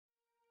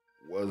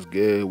What's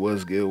good?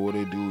 What's good? What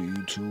it do,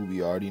 YouTube?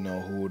 You already know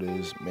who it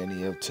is.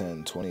 Many of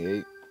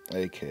 1028,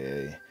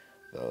 aka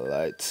the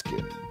light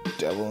skinned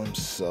devil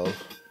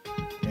himself.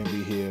 And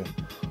be here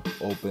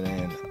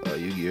opening a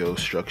Yu-Gi-Oh!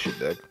 Structure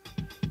deck.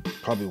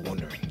 Probably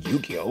wondering,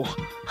 Yu-Gi-Oh!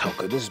 How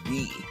could this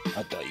be?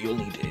 I thought you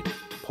only did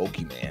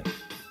Pokemon.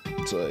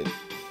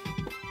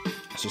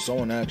 So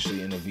someone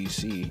actually in the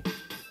VC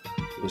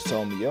was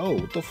telling me, yo,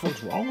 what the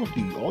fuck's wrong with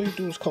you? All you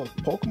do is collect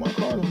Pokemon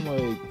cards. I'm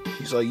like,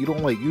 he's like, you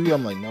don't like Yu-Gi-Oh?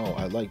 I'm like, no,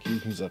 I like Yu.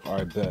 He's like,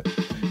 alright, bet.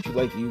 If you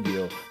like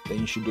Yu-Gi-Oh, then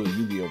you should do a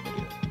Yu-Gi-Oh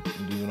video.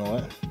 And do you know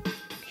what?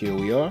 Here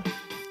we are.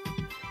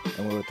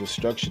 And we're at the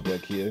structure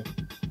deck here.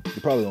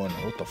 You're probably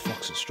wondering, what the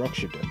fuck's a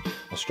structure deck?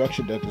 A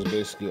structure deck is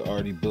basically an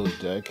already built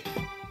deck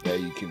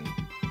that you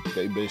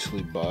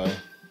basically buy.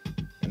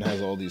 And it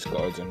has all these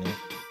cards in here.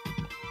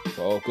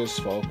 Focus,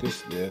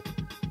 yeah.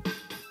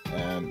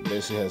 And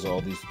basically has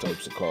all these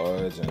types of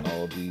cards and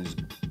all these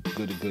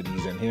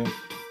goodies in here.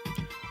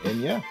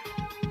 And yeah,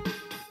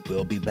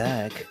 we'll be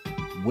back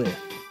with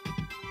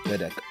the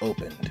deck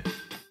opened.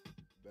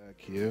 Back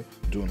here,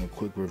 doing a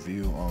quick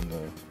review on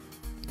the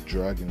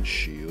Dragon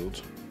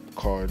Shield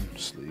card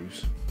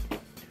sleeves.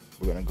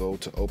 We're gonna go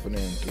to open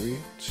it in 3,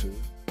 2.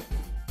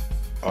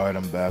 Alright,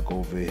 I'm back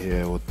over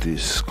here with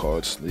these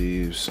card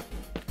sleeves.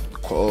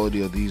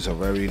 Quality of these are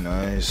very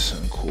nice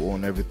and cool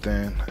and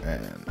everything,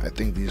 and I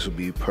think these will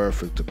be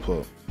perfect to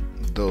put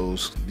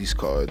these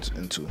cards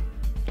into.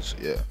 So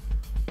yeah,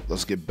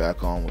 let's get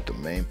back on with the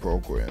main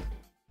program.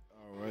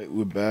 Alright,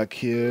 we're back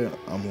here.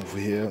 I'm over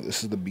here.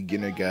 This is the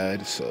beginner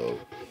guide, so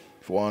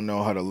if you want to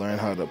know how to learn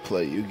how to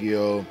play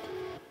Yu-Gi-Oh,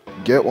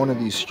 get one of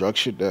these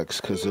structure decks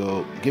because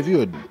it'll give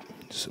you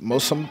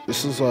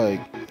this is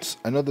like,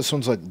 I know this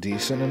one's like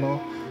decent and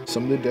all.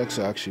 Some of the decks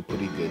are actually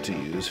pretty good to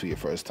use for your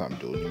first time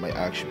doing. You might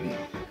actually beat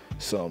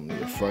some of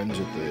your friends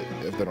with it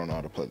if they don't know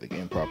how to play the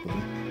game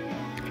properly.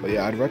 But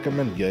yeah, I'd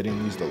recommend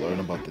getting these to learn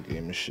about the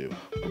game and shit.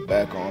 But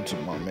back on to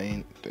my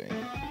main thing.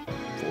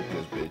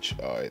 Focus, bitch.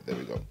 Alright, there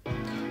we go.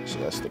 So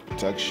that's the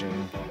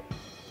protection.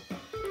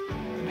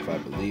 And if I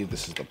believe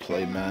this is the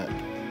play mat,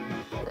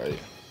 right?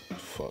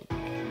 Fuck.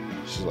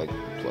 This is like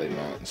play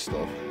mat and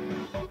stuff.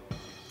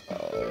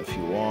 If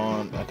you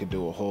want, I could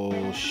do a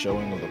whole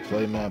showing of the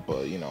playmat,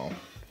 but you know,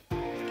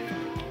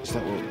 it's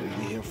not what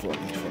we're here for.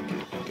 Fuck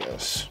it, I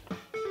guess.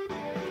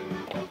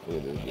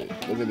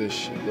 Look at this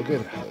shit. Look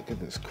at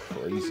this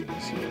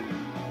craziness here.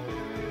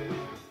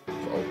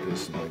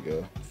 Focus,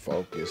 nigga.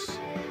 Focus.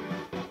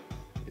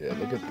 Yeah,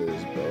 look at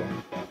this, bro.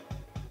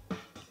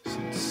 It's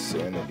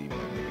insanity, my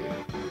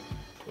nigga.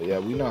 But yeah,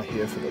 we not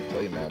here for the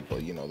playmat,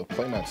 but you know, the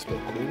playmat's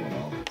still cool, you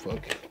know.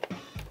 Fuck.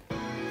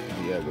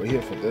 Yeah, we're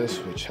here for this,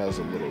 which has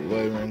a little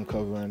layering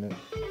covering it.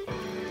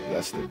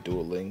 That's the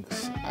Duel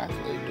Links.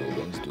 Actually, Duel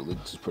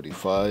Links is pretty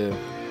fire.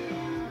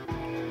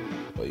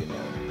 But you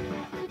know,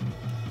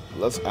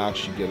 let's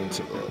actually get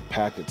into the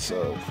pack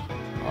itself.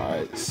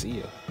 Alright, see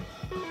ya.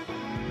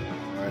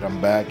 Alright, I'm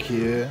back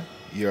here.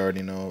 You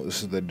already know,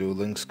 this is the Duel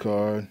Links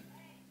card.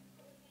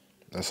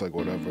 That's like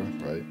whatever,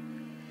 right?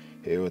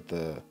 Here with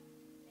the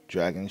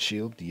Dragon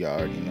Shield. You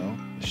already know.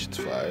 This shit's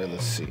fire.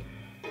 Let's see.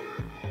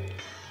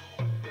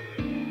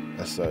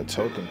 That's our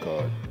token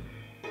card.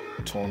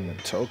 Tournament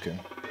token.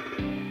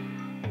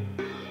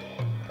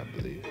 I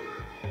believe.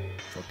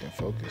 Fucking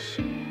focus.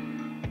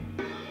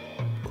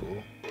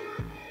 Cool.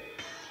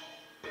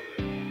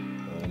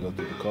 Wanna go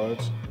through the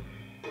cards?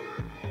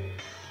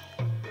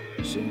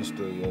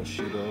 Sinister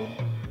Yugioh.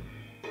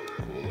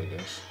 Cool, I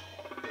guess.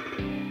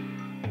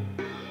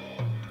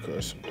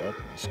 Curse of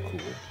Darkness.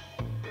 Cool.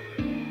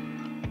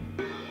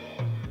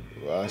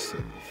 Rasa,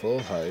 full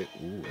height.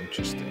 Ooh,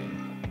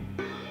 interesting.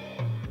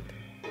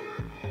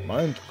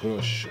 Mind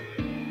Crush.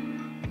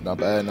 Not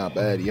bad.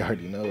 You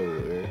already know.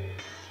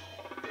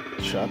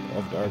 Trap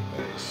of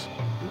Darkness.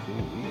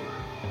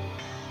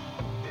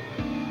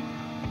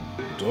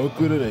 Dark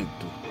Direito.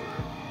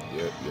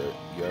 Yeah,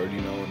 you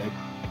already know, Nick.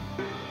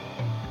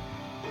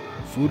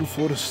 Food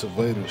Force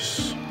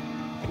Virus.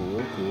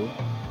 Cool.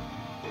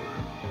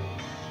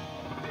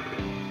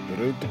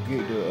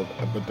 Eradicator of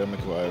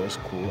Epidemic Virus.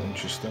 Cool,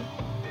 interesting.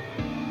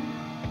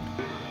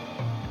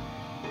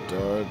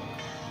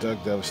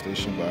 Dark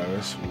Devastation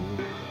Virus.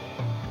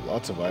 Ooh.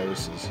 Lots of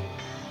viruses.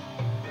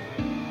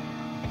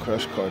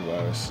 Crush Card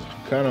Virus.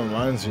 Kind of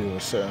reminds you of a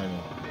certain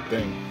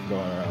thing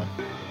going around.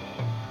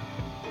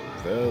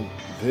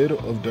 Veil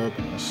of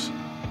Darkness.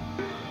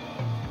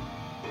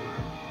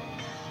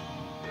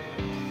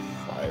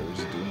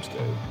 Virus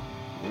Doomsday.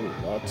 Ooh,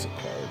 lots of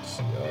cards.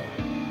 Yeah.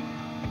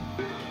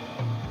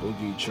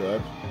 Boogie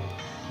Trap.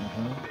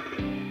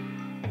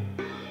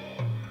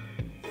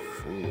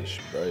 Foolish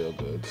Burial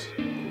Goods.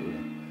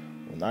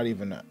 Not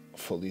even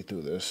fully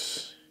through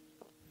this.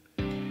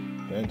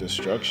 And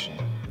Destruction.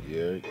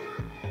 Yeah.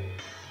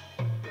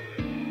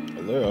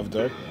 Lair of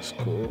Darkness.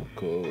 Cool.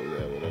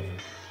 Yeah, whatever.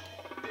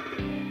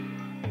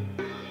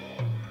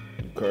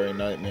 Curry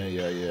Nightmare.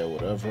 Yeah,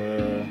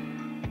 whatever.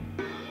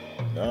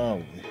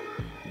 No.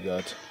 You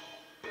got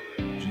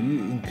G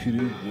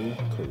include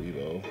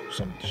Karibo.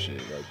 Some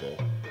shit like that.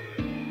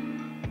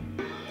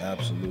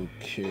 Absolute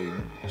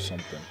king or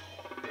something.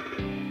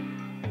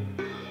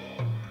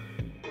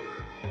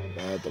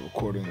 The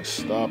recording is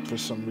stopped for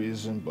some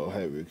reason, but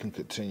hey, we can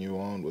continue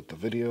on with the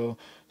video.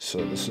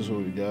 So this is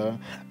what we got.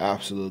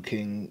 Absolute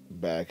King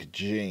back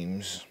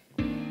James.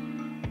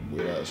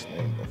 Weird ass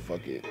name, but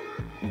fuck it.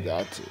 We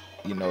got it.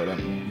 You know what I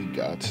mean? We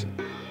got it.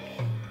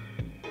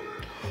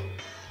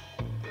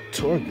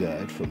 Tour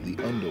guide from the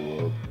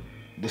underworld.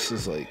 This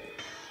is like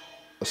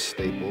a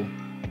staple.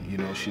 You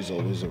know, she's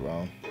always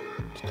around.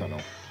 It's kind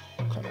of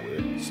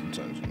weird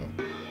sometimes, you know.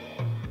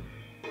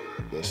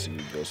 Let's see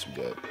what else we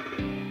got.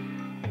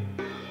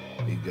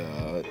 We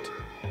got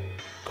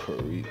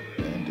Curry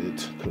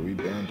Bandit. We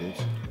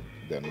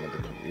got another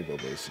Currido,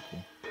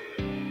 basically.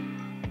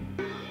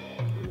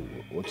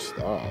 Ooh, what's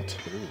that?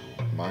 Ooh,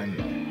 mind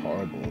my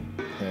horrible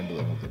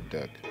handling of the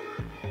deck.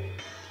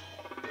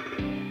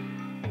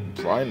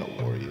 Rhino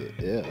Warrior,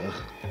 yeah.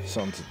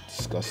 Sounds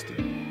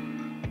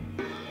disgusting.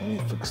 Let me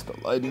fix the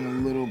lighting a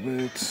little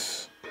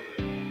bit.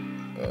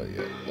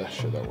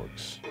 Yeah, that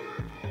works.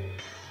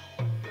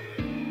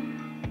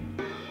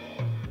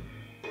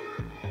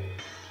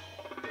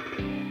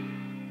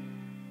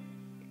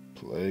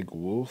 Plague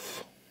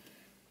Wolf.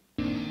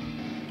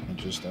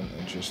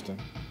 Interesting.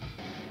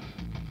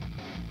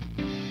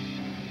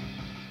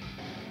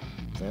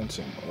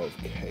 Phantom of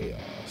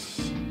Chaos.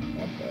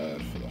 Not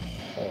bad for the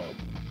hog.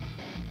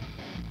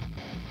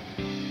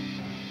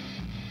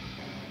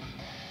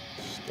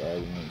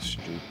 Stagnant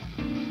Street.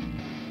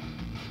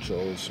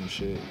 Patrol some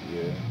shit.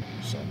 Yeah,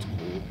 sounds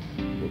cool.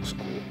 Looks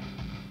cool.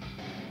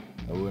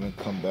 And we're gonna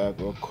come back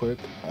real quick.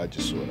 I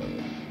just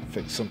wanna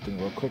fix something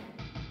real quick.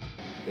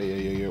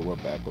 Yeah, we're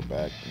back.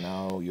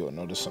 Now you'll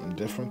notice something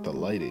different. The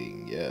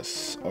lighting,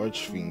 yes.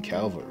 Archfiend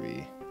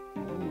Cavalry.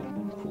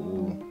 Ooh,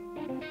 cool.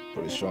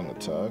 Pretty strong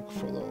attack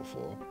for level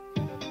 4.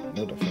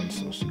 No defense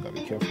though, so you gotta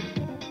be careful.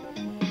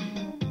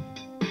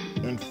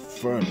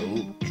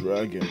 Infernal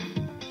Dragon.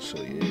 So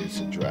yeah, it's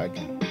a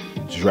dragon.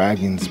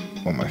 Dragons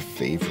are my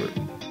favorite.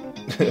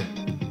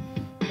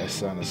 That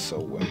sounded so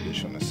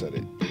wimpish when I said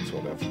it. It's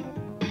whatever.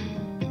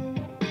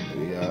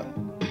 We got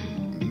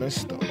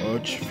Mr.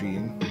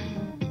 Archfiend.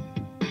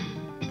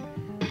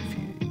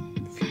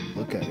 If you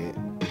look at it,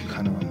 it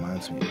kind of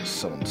reminds me of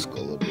Southern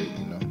Skull a bit,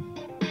 you know?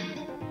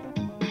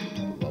 I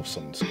love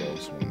Southern Skull,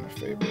 it's one of my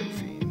favorite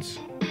fiends.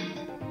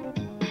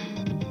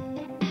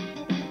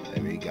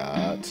 Then we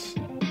got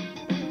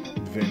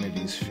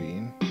Divinity's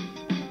Fiend.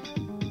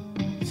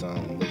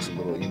 Looks a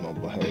little emo,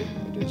 but hey,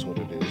 it is what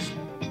it is.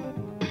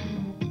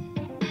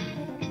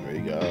 There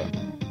you go.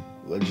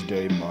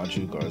 Legendary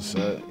Maju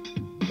Garcet.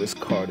 This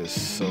card is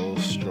so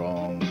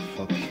strong.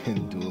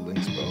 Fucking Duel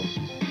Links, bro.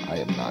 I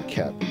am not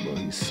capping, bro.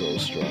 He's so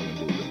strong in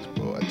Duel Links,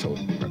 bro. I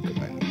totally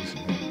recommend using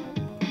him.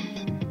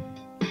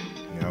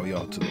 Now we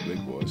out to the big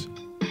boys.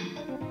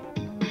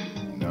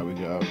 Now we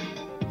got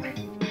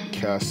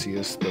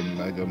Cassius the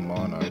Mega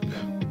Monarch.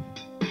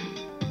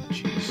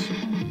 Jeez.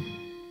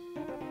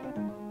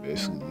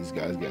 Basically, these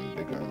guys getting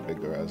bigger and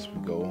bigger as we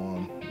go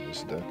on in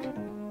this deck.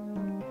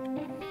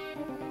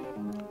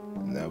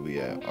 And now we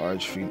have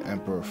Archfiend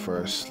Emperor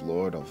First,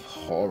 Lord of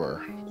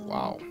Horror.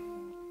 Wow.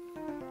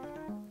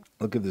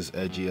 Look at this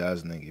edgy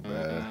ass nigga,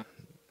 bruh.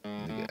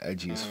 Nigga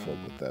edgy as fuck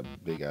with that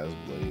big ass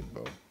blade,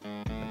 bro.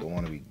 I don't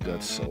want to be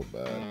guts so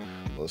bad.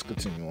 But let's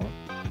continue on.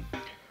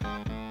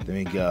 Then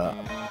we got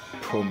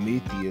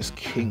Prometheus,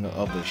 King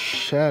of the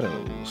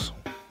Shadows.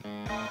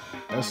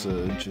 That's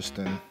an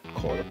interesting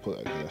card to put,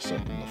 I guess,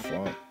 up in the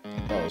front.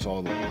 That was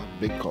all the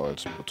big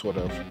cards, but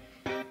whatever.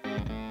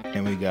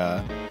 And we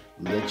got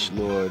Lich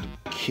Lord,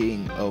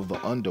 King of the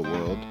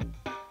Underworld.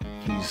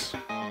 He's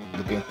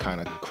looking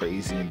kind of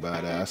crazy and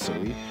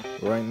badassery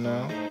right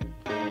now.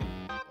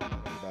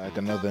 Back,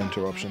 another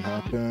interruption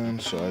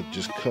happened, so I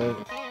just cut.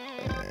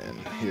 And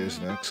here's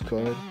the next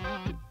card.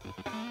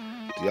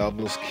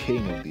 Diablo's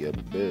King of the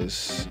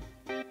Abyss.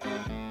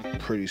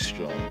 Pretty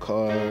strong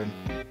card.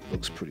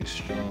 Looks pretty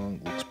strong.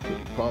 Looks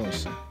pretty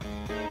promising.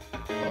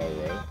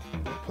 Alright.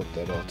 Put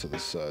that all to the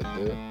side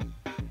there.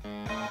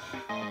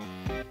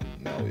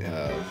 Now we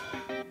have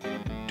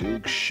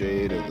Duke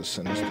Shade of the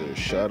Sinister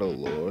Shadow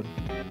Lord.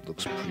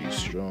 Looks pretty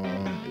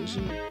strong. Is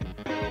it?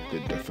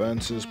 Good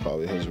defenses.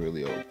 Probably has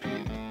really OP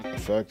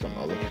effect. I'm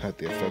not looking at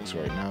the effects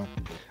right now.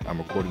 I'm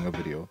recording a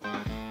video.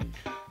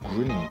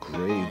 Grinning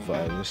Grave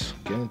Virus.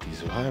 Getting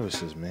these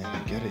viruses, man. I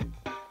get it.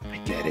 I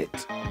get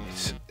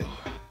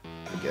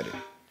it.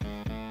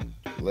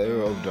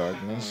 Lair of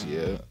Darkness,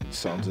 yeah,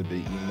 sounds a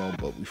bit emo,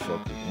 but we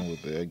fucking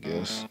with it, I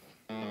guess.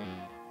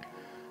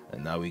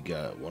 And now we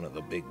got one of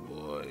the big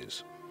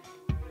boys.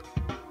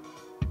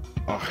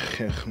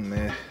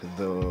 Achechmeh,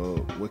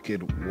 the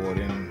Wicked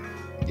Warden.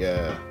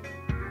 Yeah,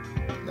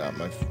 not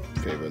my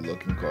favorite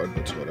looking card,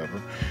 but it's whatever.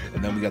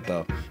 And then we got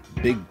the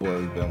big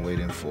boy we've been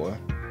waiting for.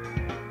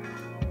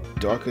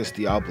 Darkest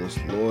Diablos,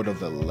 Lord of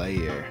the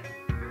Lair.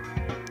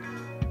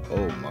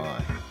 Oh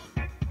my.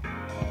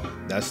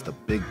 That's the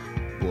big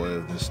boy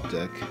of this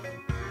deck.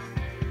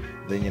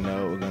 Then, you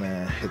know, we're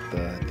gonna hit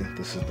I think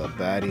this is the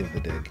baddie of the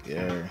deck.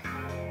 Yeah.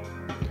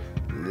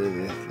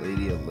 Lilith,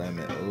 Lady of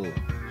Lemon. Oh,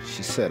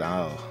 She said,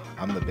 "Oh,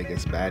 I'm the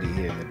biggest baddie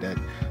here in the deck."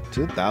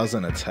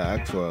 2,000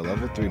 attack for a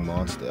level 3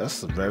 monster.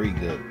 That's very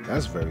good.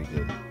 That's very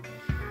good.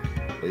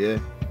 But yeah,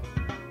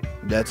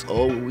 that's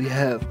all we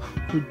have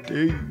for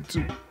day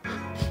 2.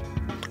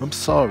 I'm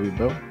sorry,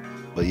 bro.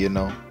 But you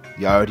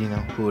already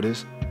know who it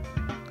is.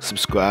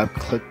 Subscribe,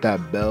 click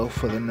that bell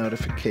for the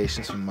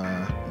notifications from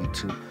my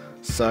YouTube.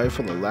 Sorry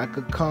for the lack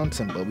of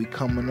content, but we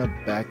coming up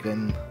back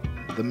in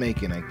the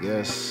making, I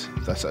guess.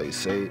 If that's how you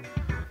say it.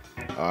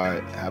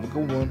 Alright, have a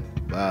good one.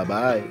 Bye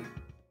bye.